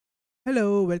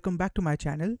Hello, welcome back to my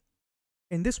channel.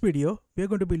 In this video, we are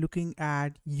going to be looking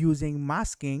at using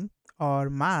masking or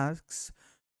masks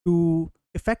to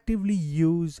effectively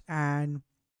use and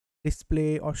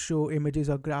display or show images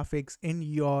or graphics in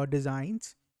your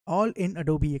designs, all in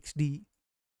Adobe Xd.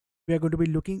 We are going to be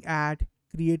looking at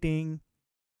creating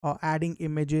or adding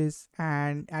images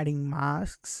and adding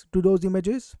masks to those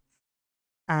images,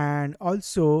 and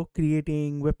also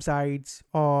creating websites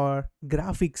or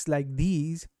graphics like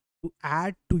these to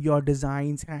add to your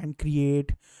designs and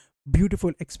create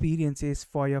beautiful experiences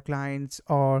for your clients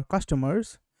or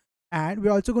customers. And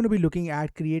we're also going to be looking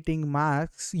at creating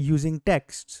masks using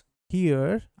texts.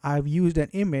 Here I've used an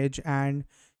image and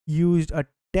used a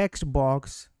text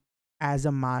box as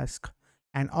a mask,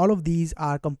 and all of these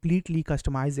are completely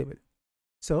customizable.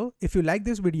 So if you like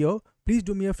this video, please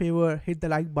do me a favor, hit the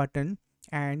like button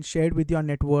and share it with your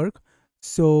network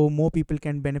so more people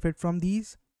can benefit from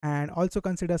these. And also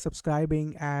consider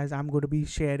subscribing, as I'm going to be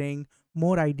sharing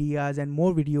more ideas and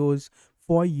more videos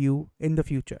for you in the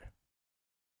future.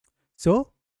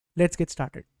 So let's get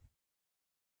started.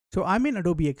 So I'm in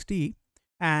Adobe Xd,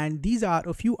 and these are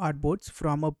a few artboards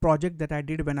from a project that I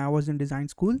did when I was in design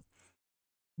school.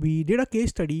 We did a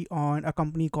case study on a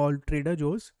company called Trader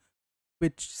Joe's,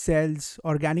 which sells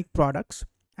organic products,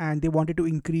 and they wanted to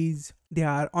increase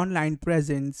their online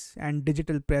presence and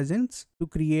digital presence to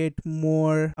create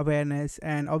more awareness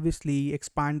and obviously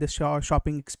expand the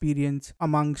shopping experience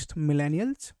amongst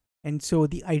millennials. And so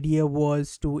the idea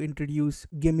was to introduce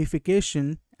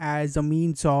gamification as a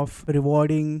means of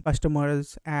rewarding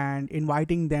customers and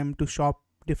inviting them to shop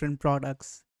different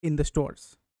products in the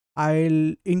stores.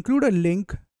 I'll include a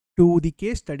link to the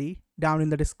case study down in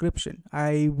the description.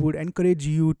 I would encourage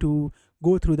you to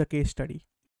go through the case study.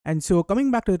 And so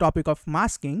coming back to the topic of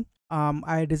masking,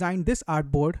 I designed this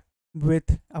artboard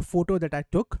with a photo that I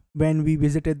took when we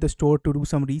visited the store to do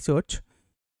some research.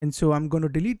 And so I'm going to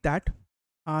delete that.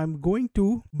 I'm going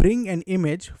to bring an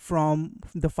image from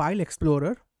the File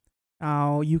Explorer.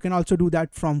 You can also do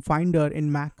that from Finder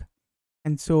in Mac.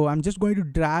 And so I'm just going to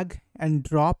drag and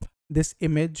drop this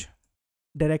image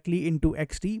directly into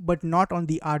Xd, but not on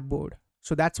the artboard.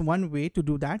 So that's one way to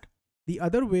do that. The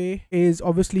other way is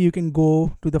obviously you can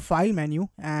go to the file menu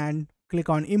and click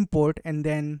on import and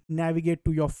then navigate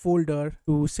to your folder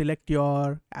to select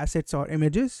your assets or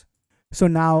images. So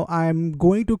now I'm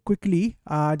going to quickly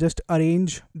just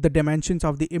arrange the dimensions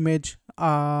of the image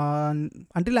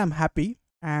until I'm happy.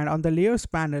 And on the layers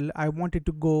panel, I want it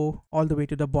to go all the way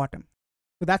to the bottom.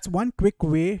 So that's one quick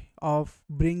way of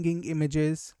bringing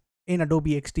images in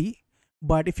Adobe Xd.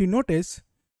 But if you notice,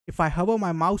 if I hover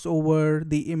my mouse over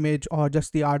the image or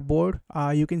just the artboard,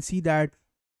 you can see that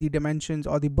the dimensions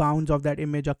or the bounds of that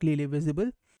image are clearly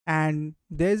visible. And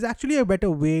there's actually a better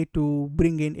way to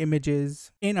bring in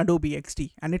images in Adobe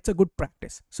Xd, and it's a good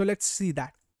practice. So let's see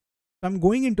that. So I'm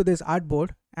going into this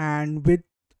artboard, and with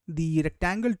the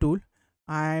rectangle tool,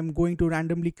 I'm going to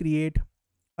randomly create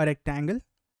a rectangle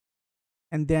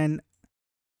and then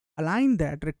align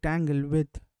that rectangle with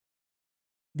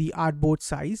the artboard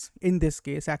size in this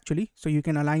case actually. So you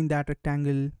can align that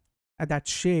rectangle at that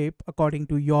shape according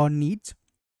to your needs.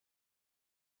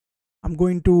 I'm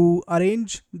going to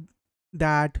arrange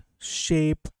that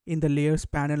shape in the layers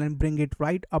panel and bring it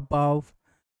right above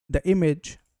the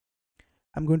image.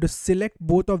 I'm going to select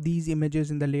both of these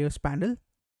images in the layers panel,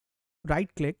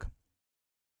 right click,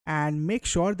 and make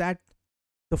sure that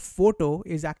the photo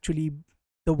is actually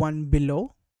the one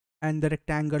below and the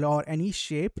rectangle or any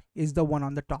shape is the one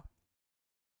on the top.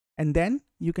 And then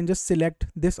you can just select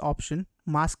this option,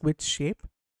 mask with shape,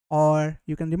 or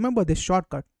you can remember this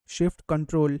shortcut, Shift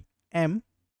Control M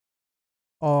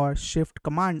or Shift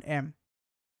Command M.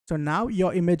 So now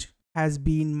your image has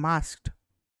been masked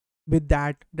with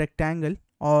that rectangle,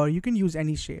 or you can use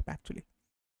any shape actually.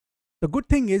 The good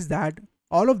thing is that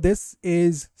all of this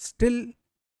is still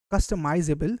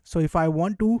customizable. So if I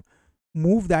want to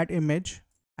move that image,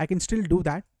 I can still do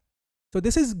that. So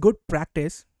this is good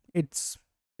practice. It's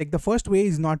like the first way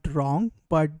is not wrong,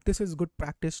 but this is good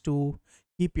practice to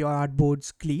keep your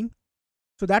artboards clean.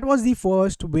 So that was the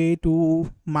first way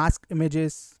to mask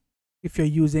images if you're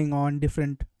using on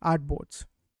different artboards.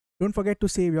 Don't forget to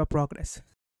save your progress.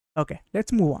 Okay,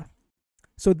 let's move on.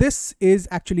 So this is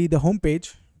actually the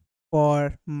homepage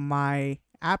for my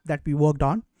app that we worked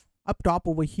on. Up top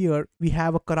over here, we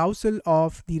have a carousel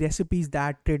of the recipes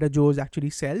that Trader Joe's actually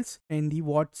sells in the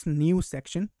What's New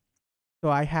section.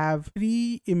 So I have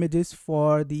 3 images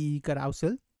for the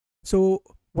carousel. So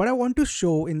what I want to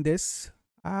show in this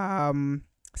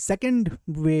second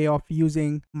way of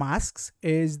using masks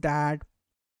is that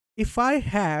if I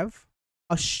have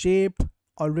a shape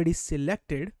already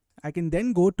selected, I can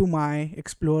then go to my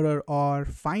Explorer or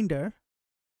Finder.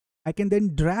 I can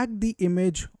then drag the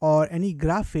image or any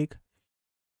graphic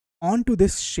onto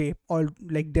this shape, or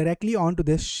like directly onto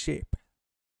this shape.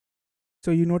 So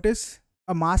you notice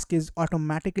a mask is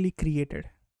automatically created,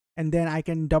 and then I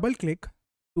can double click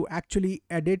to actually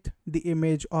edit the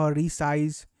image or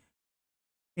resize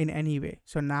in any way.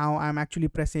 So now I'm actually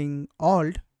pressing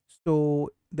Alt, so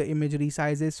the image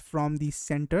resizes from the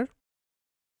center.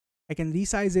 I can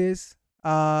resize this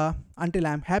until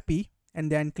I'm happy,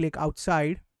 and then click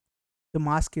outside. The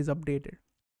mask is updated.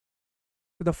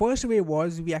 So the first way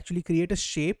was we actually create a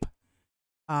shape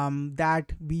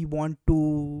that we want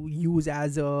to use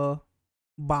as a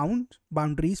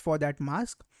boundaries for that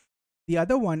mask. The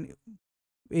other one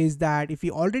is that if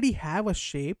we already have a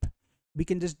shape, we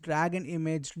can just drag an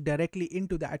image directly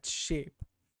into that shape.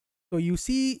 So you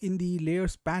see in the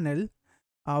layers panel,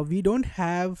 we don't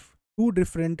have two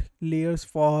different layers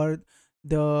for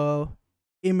the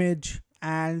image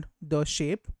and the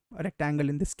shape, a rectangle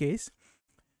in this case,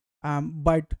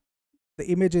 but the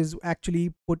image is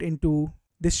actually put into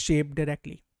this shape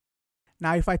directly.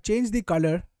 Now if I change the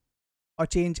color or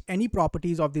change any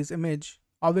properties of this image,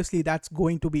 obviously that's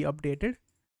going to be updated.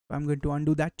 So I'm going to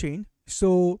undo that change.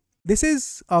 So this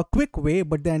is a quick way,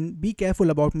 but then be careful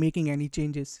about making any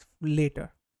changes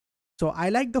later. So I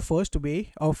like the first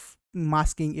way of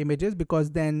masking images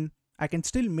because then I can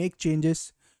still make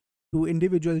changes to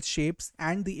individual shapes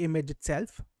and the image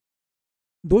itself.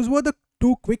 Those were the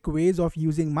two quick ways of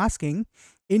using masking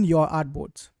in your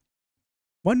artboards.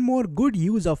 One more good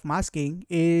use of masking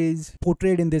is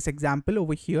portrayed in this example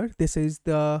over here. This is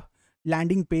the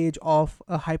landing page of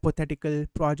a hypothetical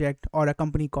project or a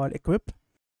company called Equip.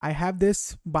 I have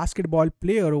this basketball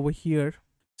player over here.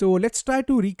 So let's try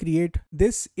to recreate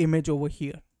this image over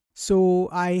here. So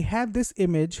I have this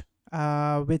image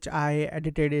which I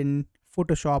edited in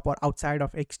Photoshop or outside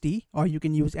of Xd, or you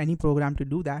can use any program to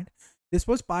do that. This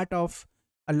was part of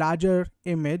a larger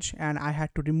image and I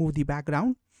had to remove the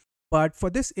background. But for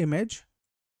this image,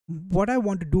 what I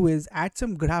want to do is add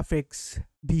some graphics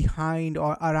behind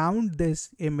or around this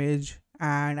image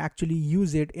and actually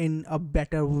use it in a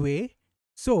better way.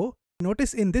 So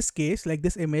notice in this case, like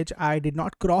this image, I did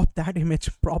not crop that image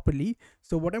properly.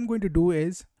 So what I'm going to do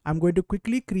is I'm going to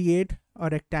quickly create a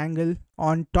rectangle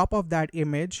on top of that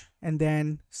image and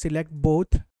then select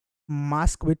both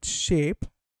mask with shape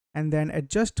and then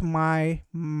adjust my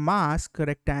mask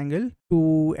rectangle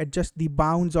to adjust the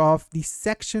bounds of the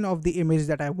section of the image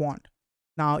that I want.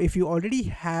 Now, if you already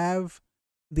have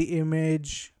the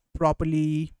image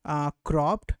properly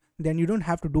cropped, then you don't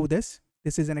have to do this.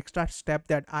 This is an extra step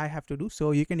that I have to do,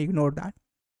 so you can ignore that.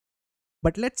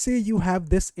 But let's say you have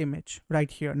this image right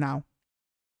here now.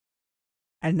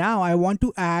 And now I want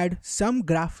to add some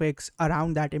graphics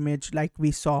around that image like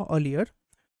we saw earlier.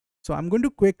 So I'm going to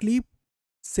quickly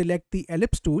select the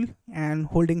ellipse tool and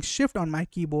holding shift on my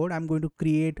keyboard, I'm going to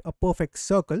create a perfect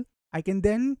circle. I can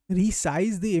then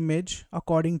resize the image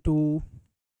according to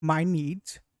my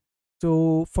needs.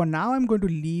 So for now, I'm going to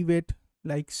leave it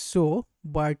like so,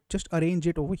 but just arrange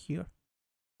it over here.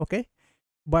 Okay.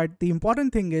 But the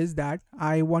important thing is that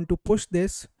I want to push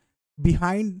this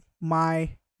behind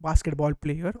my basketball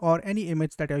player or any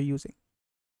image that you're using.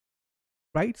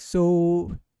 Right.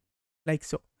 So like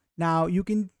so. Now you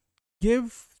can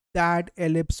give that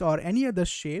ellipse or any other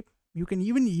shape. You can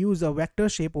even use a vector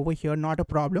shape over here, not a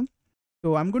problem.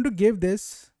 So I'm going to give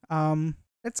this,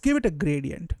 let's give it a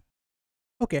gradient.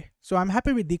 Okay, so I'm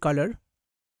happy with the color,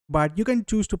 but you can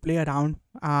choose to play around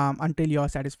until you're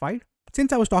satisfied.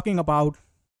 Since I was talking about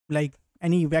like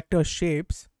any vector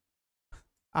shapes,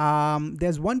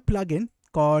 there's one plugin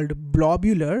called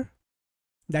Blobular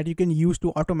that you can use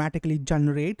to automatically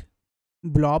generate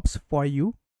blobs for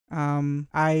you.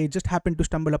 I just happened to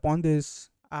stumble upon this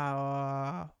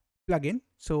plugin,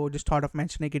 so just thought of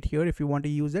mentioning it here if you want to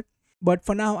use it. But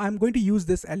for now, I'm going to use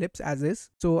this ellipse as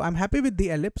is. So I'm happy with the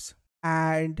ellipse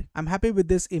and I'm happy with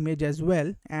this image as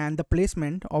well, and the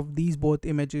placement of these both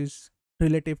images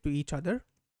relative to each other.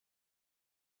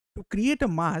 To create a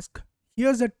mask,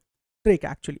 here's a trick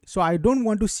actually. So I don't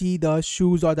want to see the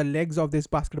shoes or the legs of this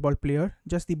basketball player,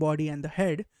 just the body and the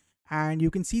head. And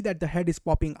you can see that the head is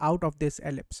popping out of this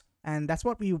ellipse, and that's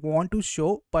what we want to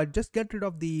show, but just get rid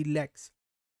of the legs.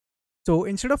 So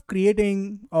instead of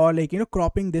creating or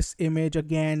cropping this image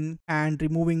again and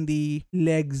removing the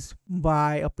legs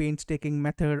by a painstaking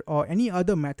method or any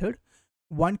other method,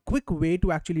 one quick way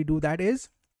to actually do that is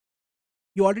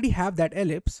you already have that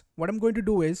ellipse. What I'm going to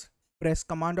do is press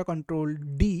Command or Control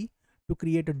D to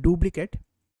create a duplicate.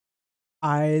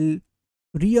 I'll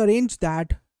rearrange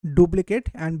that duplicate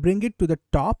and bring it to the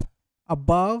top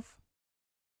above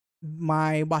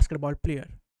my basketball player.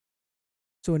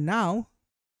 So now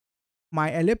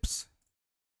my ellipse,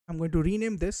 I'm going to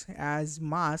rename this as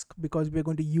mask because we're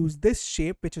going to use this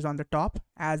shape which is on the top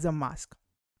as a mask.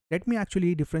 Let me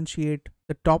actually differentiate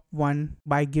the top one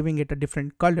by giving it a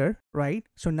different color, right?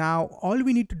 So now all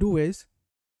we need to do is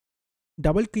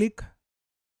double click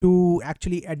to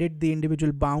actually edit the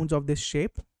individual bounds of this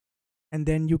shape. And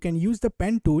then you can use the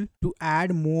pen tool to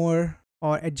add more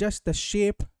or adjust the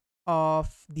shape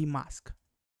of the mask.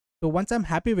 So once I'm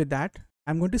happy with that,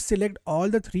 I'm going to select all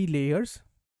the 3 layers.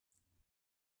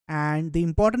 And the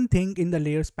important thing in the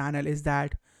layers panel is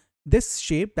that this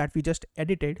shape that we just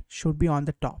edited should be on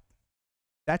the top.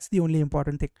 That's the only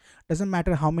important thing. Doesn't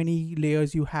matter how many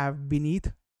layers you have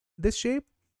beneath this shape.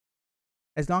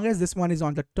 As long as this one is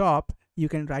on the top, you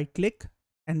can right click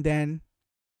and then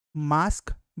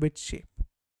mask with shape.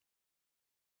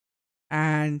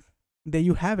 And there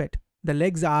you have it. The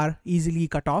legs are easily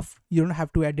cut off. You don't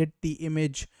have to edit the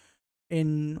image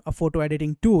in a photo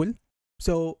editing tool.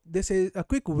 So this is a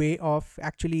quick way of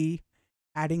actually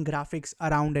adding graphics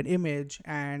around an image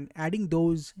and adding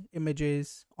those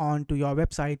images onto your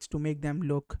websites to make them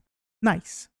look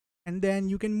nice. And then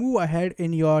you can move ahead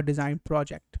in your design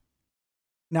project.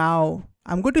 Now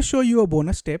I'm going to show you a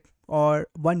bonus tip or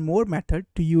one more method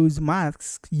to use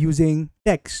masks using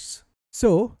texts.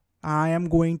 So I am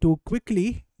going to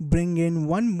quickly bring in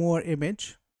one more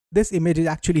image. This image is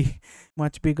actually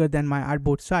much bigger than my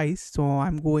artboard size. So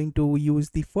I'm going to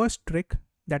use the first trick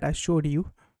that I showed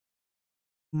you,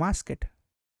 mask it.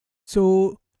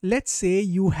 So let's say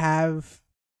you have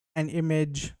an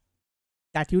image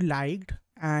that you liked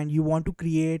and you want to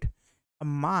create a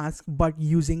mask but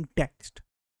using text,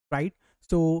 right?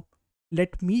 So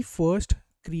let me first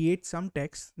create some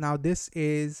text. Now this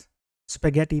is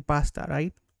spaghetti pasta,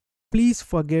 right? Please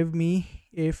forgive me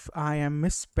if I am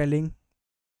misspelling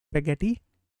spaghetti.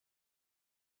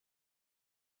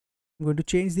 I'm going to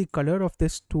change the color of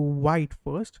this to white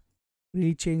first,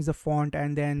 really change the font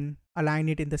and then align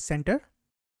it in the center.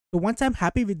 So once I'm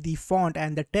happy with the font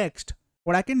and the text,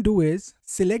 what I can do is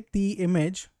select the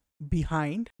image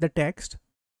behind the text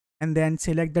and then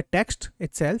select the text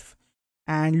itself.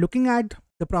 And looking at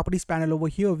the properties panel over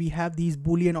here, we have these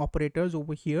Boolean operators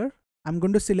over here. I'm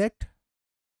going to select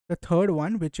the third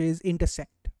one, which is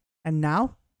intersect. And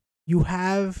now you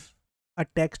have a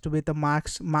text with a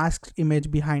masked image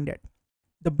behind it.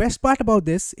 The best part about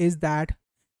this is that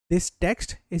this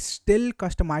text is still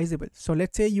customizable. So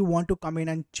let's say you want to come in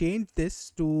and change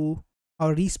this to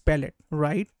or respell it,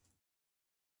 right?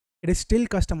 It is still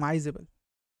customizable.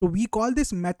 So we call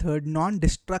this method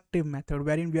non-destructive method,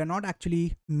 wherein we are not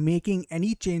actually making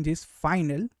any changes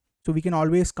final. So we can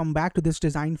always come back to this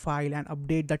design file and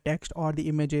update the text or the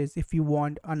images if you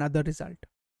want another result.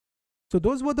 So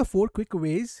those were the 4 quick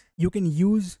ways you can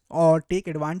use or take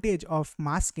advantage of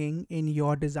masking in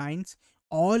your designs,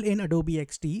 all in Adobe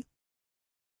Xd.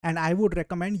 And I would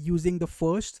recommend using the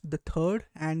first, the third,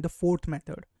 and the fourth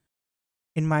method.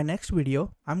 In my next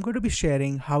video, I'm going to be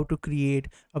sharing how to create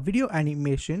a video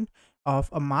animation of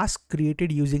a mask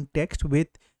created using text with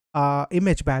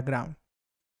image background.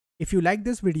 If you like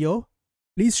this video,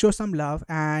 please show some love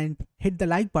and hit the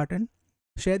like button.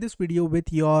 Share this video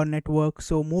with your network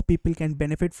so more people can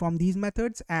benefit from these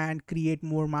methods and create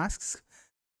more masks.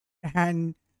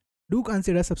 And do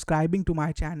consider subscribing to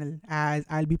my channel, as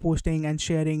I'll be posting and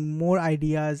sharing more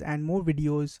ideas and more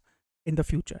videos in the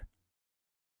future.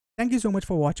 Thank you so much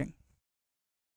for watching.